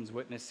Stephen's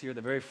witness here,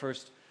 the very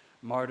first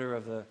martyr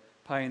of the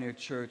pioneer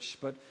church.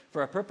 But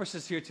for our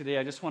purposes here today,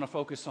 I just want to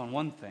focus on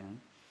one thing,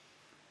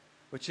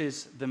 which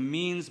is the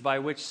means by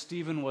which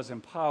Stephen was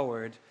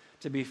empowered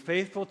to be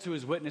faithful to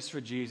his witness for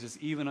Jesus,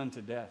 even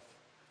unto death.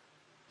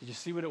 Did you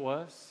see what it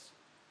was?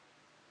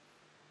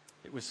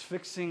 It was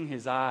fixing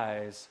his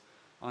eyes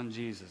on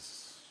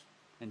Jesus.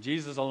 And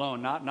Jesus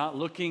alone, not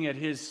looking at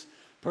his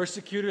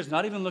persecutors,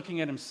 not even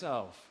looking at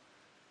himself.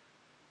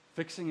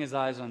 Fixing his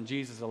eyes on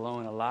Jesus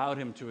alone allowed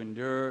him to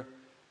endure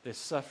this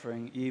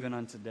suffering even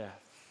unto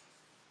death.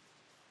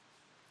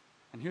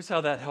 And here's how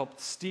that helped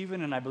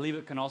Stephen, and I believe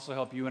it can also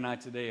help you and I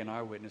today in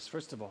our witness.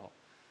 First of all,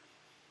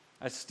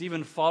 as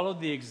Stephen followed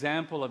the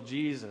example of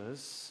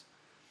Jesus,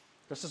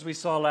 just as we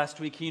saw last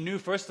week, he knew,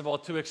 first of all,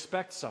 to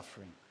expect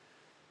suffering.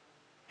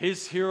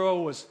 His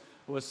hero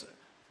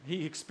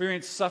he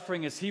experienced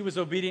suffering as he was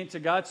obedient to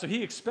God, so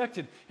he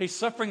expected, hey,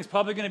 suffering is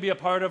probably going to be a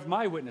part of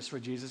my witness for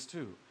Jesus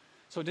too.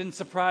 So it didn't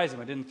surprise him,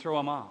 it didn't throw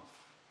him off.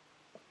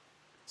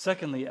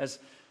 Secondly, as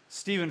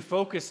Stephen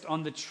focused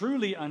on the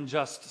truly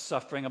unjust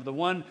suffering of the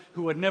one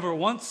who had never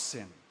once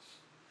sinned,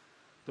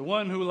 the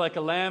one who, like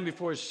a lamb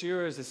before his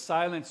shearers, is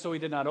silent so he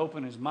did not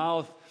open his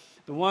mouth,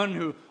 the one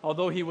who,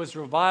 although he was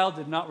reviled,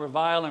 did not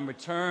revile in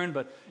return,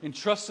 but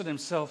entrusted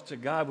himself to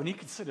God. When he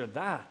considered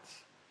that,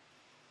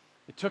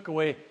 it took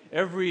away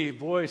every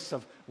voice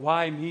of,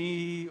 why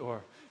me?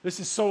 Or, this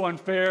is so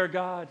unfair,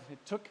 God.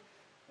 It took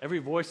every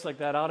voice like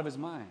that out of his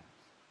mind.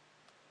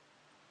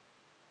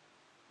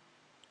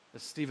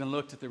 As Stephen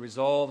looked at the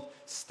resolved,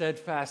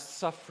 steadfast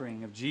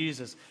suffering of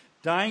Jesus,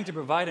 dying to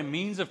provide a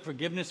means of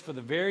forgiveness for the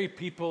very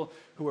people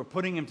who were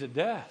putting him to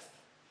death,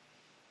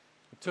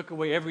 it took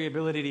away every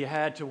ability he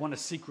had to want to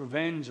seek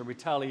revenge or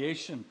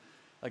retaliation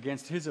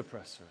against his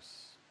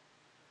oppressors.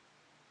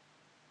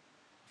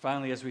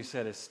 Finally, as we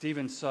said, as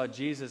Stephen saw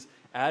Jesus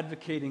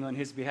advocating on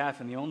his behalf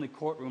in the only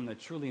courtroom that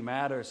truly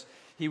matters,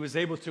 he was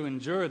able to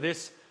endure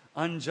this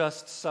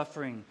unjust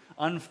suffering,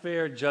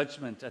 unfair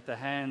judgment at the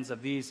hands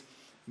of these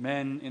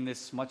men in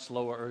this much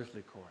lower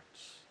earthly court.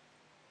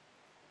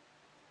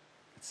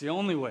 It's the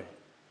only way.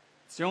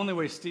 It's the only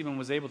way Stephen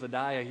was able to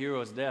die a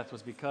hero's death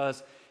was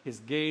because his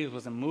gaze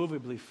was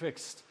immovably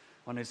fixed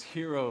on his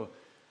hero,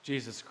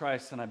 Jesus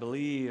Christ. And I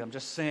believe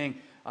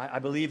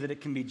that it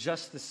can be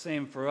just the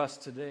same for us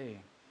today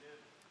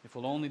if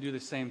we'll only do the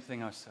same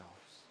thing ourselves.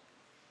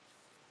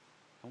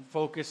 Don't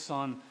focus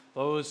on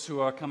those who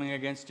are coming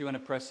against you and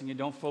oppressing you.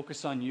 Don't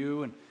focus on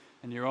you and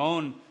and your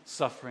own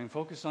suffering,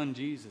 focus on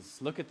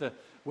Jesus. Look at the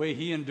way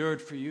he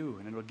endured for you,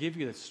 and it will give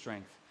you the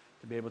strength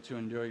to be able to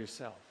endure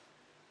yourself.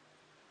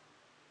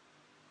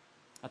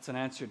 That's an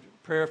answered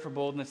prayer for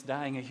boldness,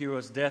 dying a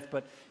hero's death.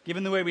 But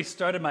given the way we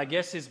started, my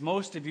guess is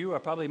most of you are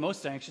probably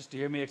most anxious to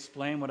hear me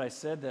explain what I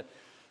said, that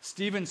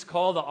Stephen's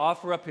call to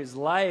offer up his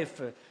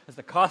life as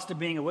the cost of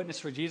being a witness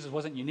for Jesus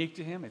wasn't unique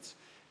to him. It's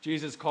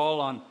Jesus'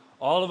 call on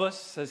all of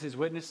us as his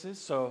witnesses.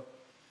 So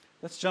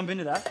let's jump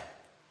into that.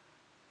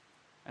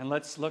 And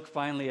let's look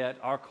finally at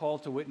our call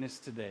to witness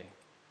today.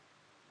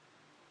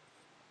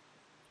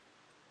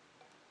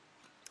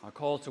 Our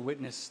call to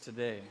witness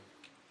today.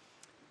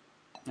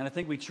 And I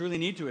think we truly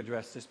need to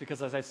address this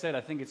because, as I said,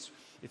 I think it's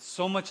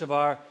so much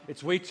of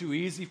it's way too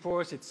easy for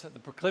us. It's the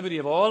proclivity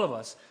of all of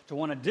us to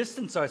want to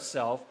distance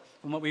ourselves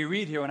from what we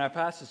read here in our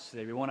passage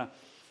today. We want to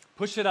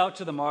push it out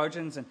to the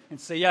margins and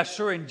say, yeah,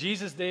 sure, in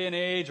Jesus' day and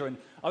age or in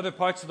other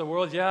parts of the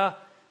world, yeah,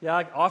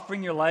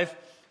 offering your life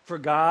for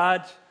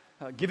God,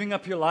 giving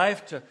up your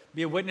life to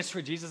be a witness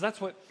for Jesus, that's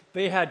what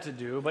they had to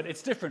do, but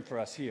it's different for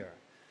us here.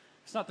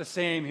 It's not the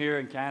same here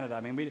in Canada.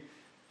 I mean,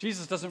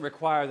 Jesus doesn't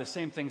require the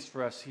same things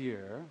for us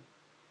here.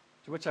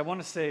 To which I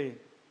want to say,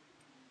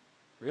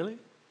 really?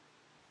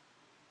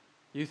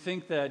 You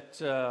think that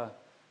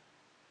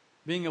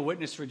being a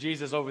witness for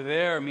Jesus over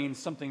there means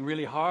something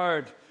really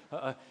hard,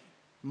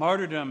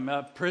 martyrdom,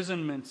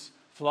 imprisonments,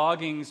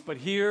 floggings, but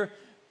here,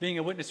 being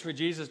a witness for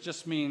Jesus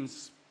just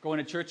means going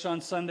to church on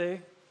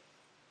Sunday,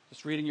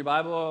 just reading your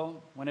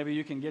Bible whenever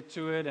you can get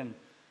to it, and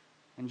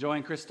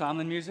enjoying Chris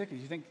Tomlin music?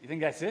 You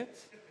think that's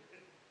it?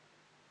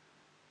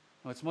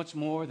 No, it's much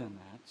more than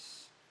that.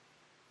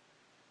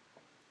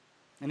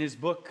 In his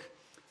book,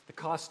 The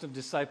Cost of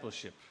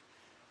Discipleship,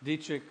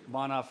 Dietrich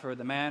Bonhoeffer,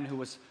 the man who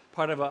was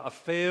part of a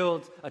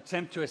failed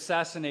attempt to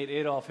assassinate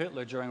Adolf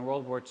Hitler during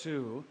World War II,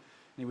 and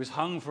he was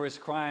hung for his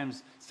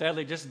crimes,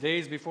 sadly, just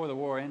days before the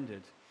war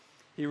ended.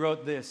 He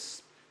wrote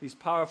these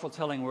powerful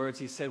telling words.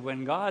 He said,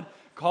 "When God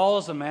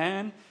calls a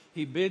man,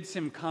 he bids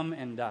him come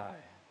and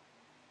die."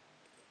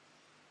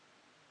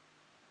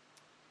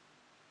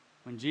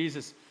 When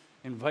Jesus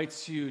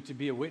invites you to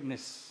be a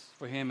witness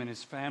for him and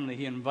his family,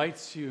 he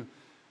invites you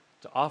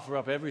to offer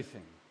up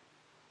everything,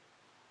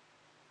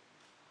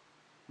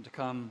 and to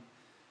come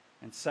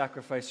and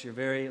sacrifice your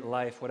very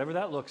life, whatever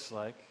that looks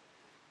like,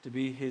 to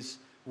be his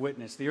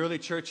witness. The early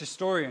church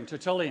historian,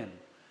 Tertullian,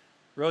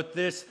 wrote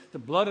this: "The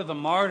blood of the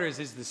martyrs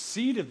is the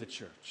seed of the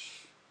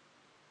church."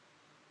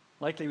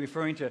 Likely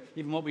referring to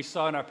even what we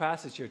saw in our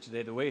passage here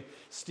today, the way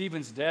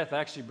Stephen's death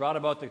actually brought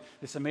about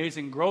this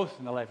amazing growth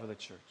in the life of the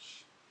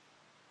church.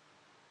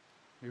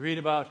 We read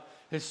about,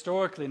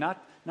 historically,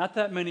 not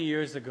that many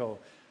years ago,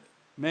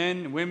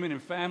 men, women,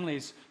 and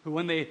families who,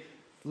 when they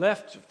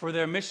left for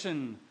their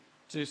mission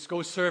to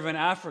go serve in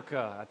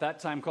Africa, at that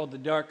time called the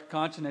Dark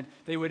Continent,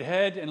 they would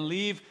head and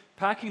leave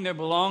packing their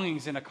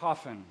belongings in a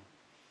coffin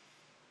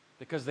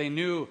because they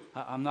knew,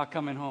 I'm not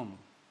coming home.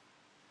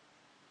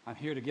 I'm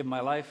here to give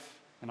my life,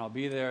 and I'll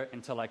be there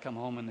until I come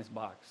home in this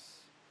box.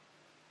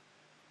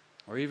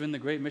 Or even the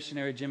great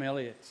missionary Jim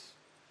Elliot,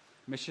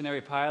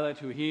 missionary pilot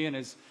who he and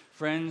his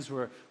friends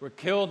were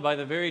killed by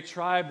the very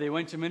tribe they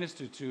went to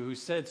minister to, who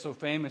said so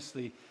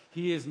famously,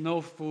 "He is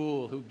no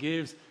fool who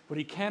gives what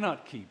he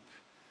cannot keep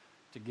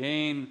to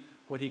gain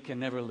what he can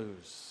never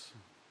lose."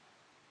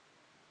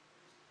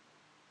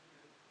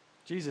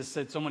 Jesus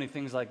said so many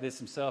things like this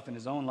himself in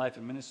his own life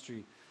and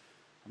ministry.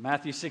 In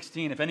Matthew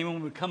 16, "If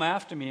anyone would come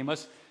after me, he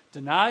must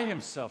deny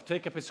himself,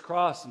 take up his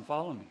cross, and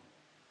follow me."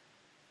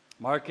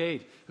 Mark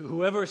 8,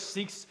 "Whoever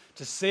seeks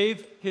to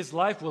save his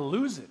life will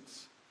lose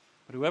it.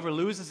 But whoever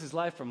loses his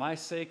life for my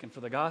sake and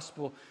for the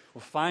gospel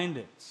will find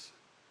it."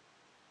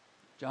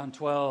 John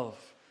 12,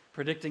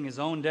 predicting his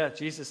own death,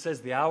 Jesus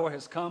says, "The hour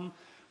has come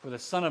for the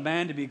Son of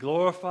Man to be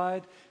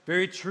glorified.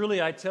 Very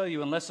truly I tell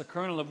you, unless a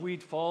kernel of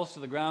wheat falls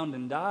to the ground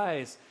and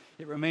dies,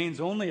 it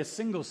remains only a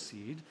single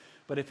seed.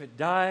 But if it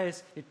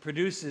dies, it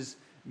produces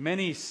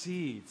many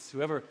seeds.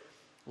 Whoever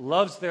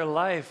loves their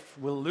life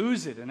will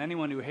lose it, and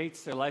anyone who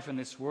hates their life in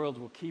this world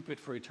will keep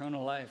it for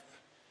eternal life.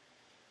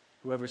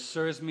 Whoever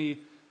serves me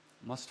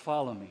must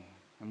follow me,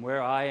 and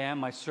where I am,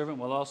 my servant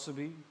will also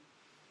be.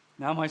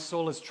 Now my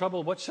soul is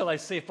troubled. What shall I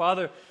say?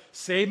 Father,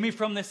 save me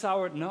from this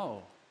hour?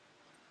 No.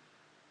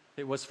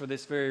 It was for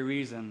this very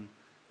reason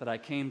that I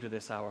came to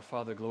this hour.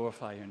 Father,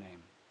 glorify your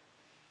name."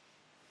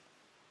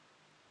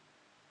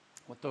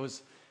 What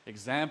those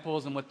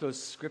examples and what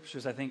those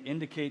scriptures, I think,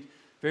 indicate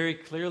very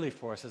clearly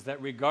for us is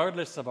that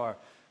regardless of our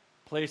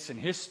place in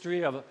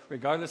history,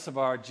 regardless of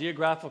our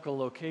geographical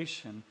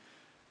location,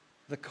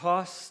 the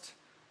cost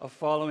of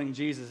following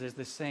Jesus is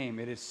the same.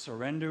 It is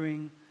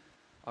surrendering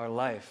our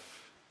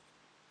life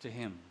to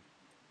him.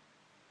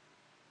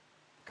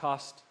 The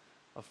cost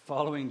of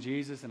following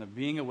Jesus and of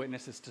being a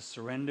witness is to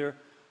surrender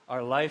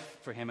our life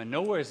for him. And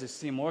nowhere does this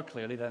seem more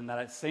clearly than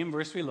that same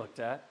verse we looked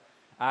at,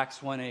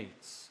 Acts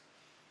 1:8.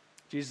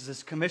 Jesus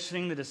is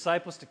commissioning the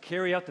disciples to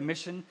carry out the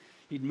mission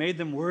he'd made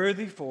them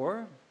worthy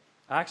for.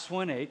 Acts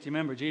 1:8, you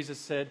remember Jesus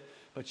said,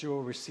 "But you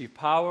will receive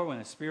power when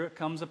the Spirit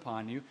comes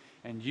upon you,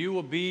 and you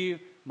will be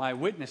my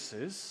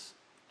witnesses,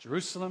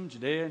 Jerusalem,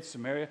 Judea, and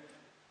Samaria,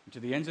 and to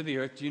the ends of the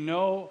earth. Do you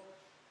know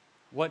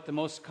what the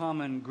most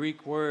common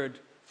Greek word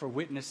for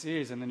witness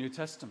is in the New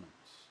Testament?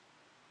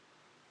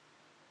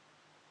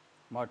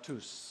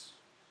 Martus,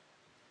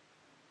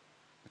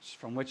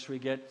 from which we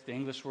get the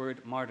English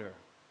word martyr.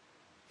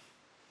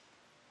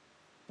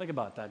 Think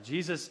about that.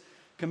 Jesus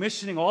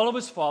commissioning all of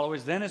his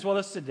followers, then as well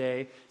as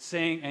today,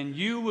 saying, "And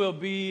you will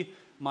be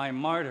my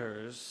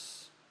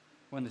martyrs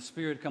when the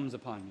Spirit comes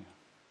upon you."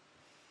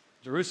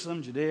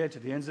 Jerusalem, Judea, to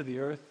the ends of the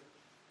earth.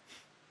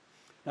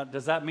 Now,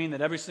 does that mean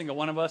that every single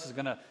one of us is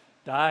going to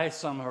die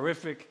some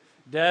horrific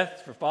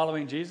death for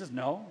following Jesus?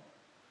 No.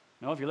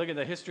 No, if you look at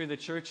the history of the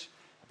church,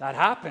 that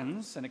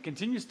happens, and it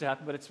continues to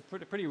happen, but it's a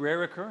pretty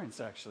rare occurrence,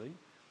 actually.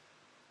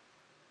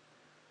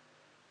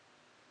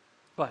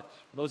 But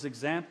those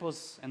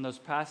examples and those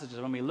passages,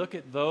 when we look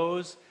at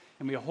those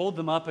and we hold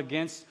them up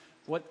against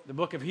what the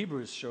book of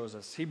Hebrews shows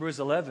us, Hebrews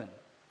 11,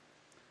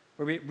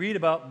 where we read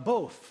about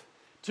both,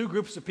 two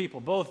groups of people,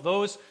 both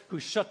those who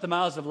shut the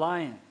mouths of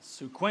lions,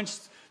 who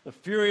quenched the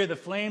fury of the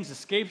flames,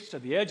 escaped to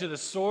the edge of the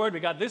sword. We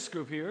got this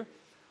group here,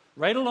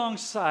 right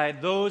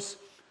alongside those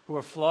who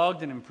are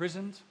flogged and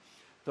imprisoned,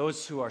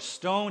 those who are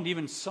stoned,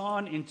 even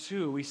sawn in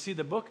two. We see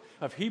the book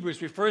of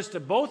Hebrews refers to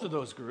both of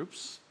those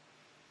groups,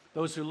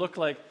 those who look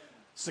like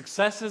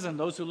successes and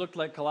those who look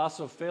like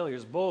colossal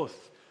failures.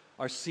 Both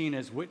are seen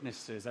as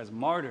witnesses, as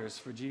martyrs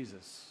for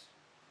Jesus.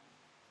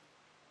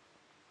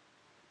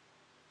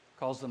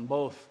 Calls them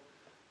both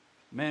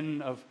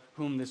men of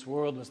whom this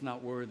world was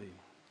not worthy.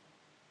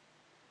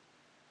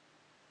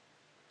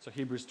 So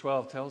Hebrews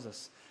 12 tells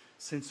us,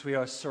 since we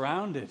are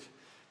surrounded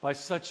by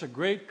such a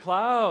great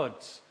cloud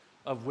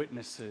of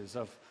witnesses,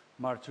 of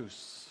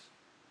martus,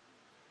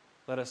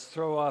 let us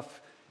throw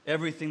off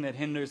everything that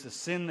hinders, the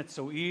sin that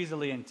so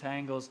easily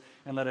entangles,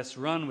 and let us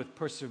run with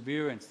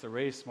perseverance the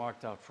race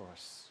marked out for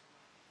us.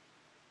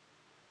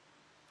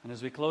 And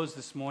as we close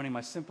this morning, my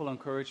simple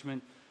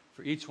encouragement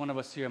for each one of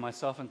us here,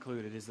 myself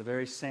included, is the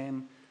very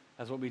same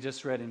as what we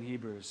just read in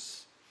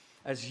Hebrews.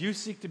 As you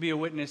seek to be a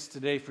witness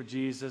today for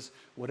Jesus,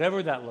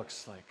 whatever that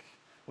looks like,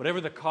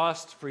 whatever the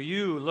cost for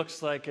you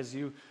looks like as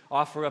you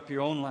offer up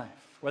your own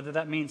life, whether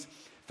that means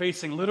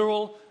facing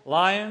literal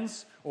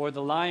lions or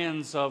the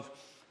lions of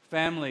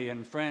family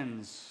and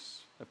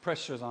friends, the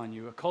pressures on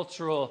you, a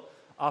cultural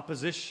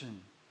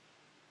opposition,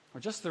 or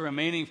just the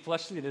remaining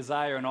fleshly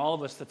desire in all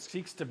of us that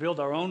seeks to build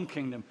our own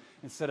kingdom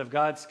instead of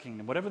God's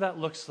kingdom. Whatever that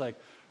looks like,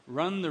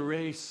 run the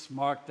race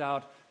marked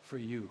out for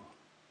you.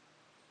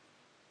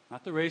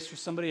 Not the race for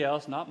somebody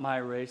else, not my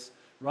race.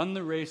 Run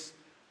the race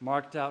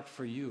marked out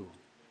for you.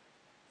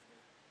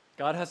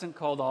 God hasn't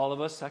called all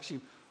of us,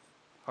 actually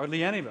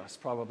hardly any of us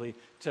probably,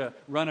 to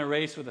run a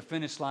race with a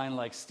finish line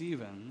like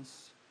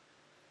Stephen's.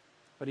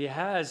 But he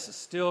has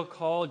still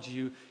called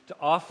you to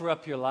offer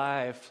up your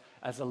life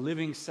as a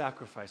living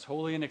sacrifice,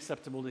 holy and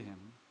acceptable to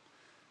him,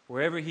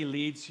 wherever he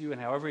leads you and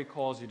however he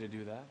calls you to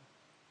do that.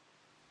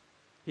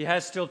 He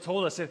has still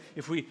told us that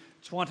if we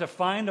want to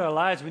find our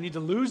lives, we need to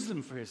lose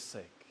them for his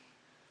sake,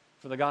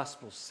 for the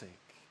gospel's sake.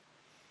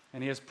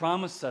 And he has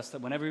promised us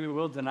that whenever we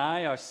will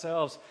deny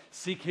ourselves,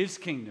 seek his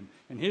kingdom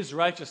and his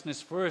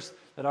righteousness first,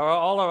 that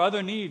all our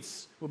other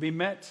needs will be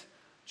met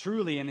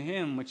truly in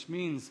him, which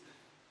means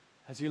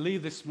as you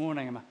leave this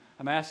morning,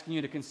 I'm asking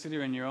you to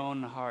consider in your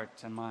own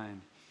heart and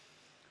mind,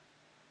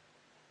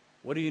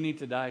 what do you need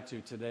to die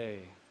to today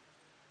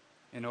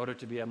in order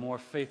to be a more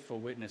faithful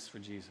witness for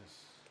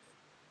Jesus?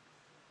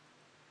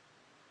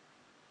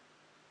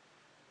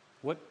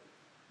 What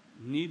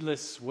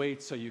needless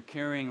weights are you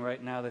carrying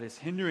right now that is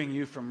hindering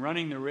you from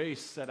running the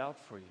race set out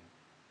for you?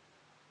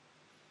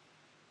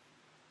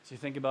 As you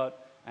think about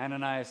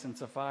Ananias and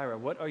Sapphira,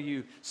 what are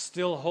you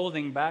still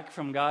holding back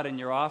from God in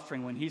your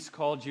offering when he's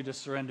called you to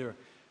surrender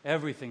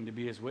everything to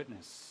be his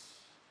witness?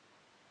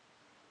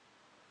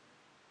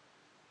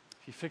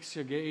 If you fix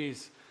your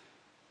gaze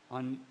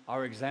on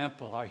our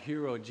example, our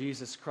hero,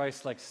 Jesus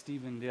Christ, like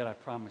Stephen did, I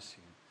promise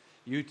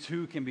you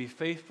too can be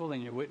faithful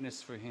in your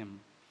witness for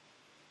him,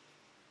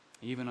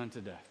 even unto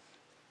death.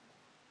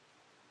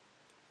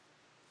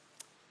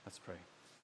 Let's pray.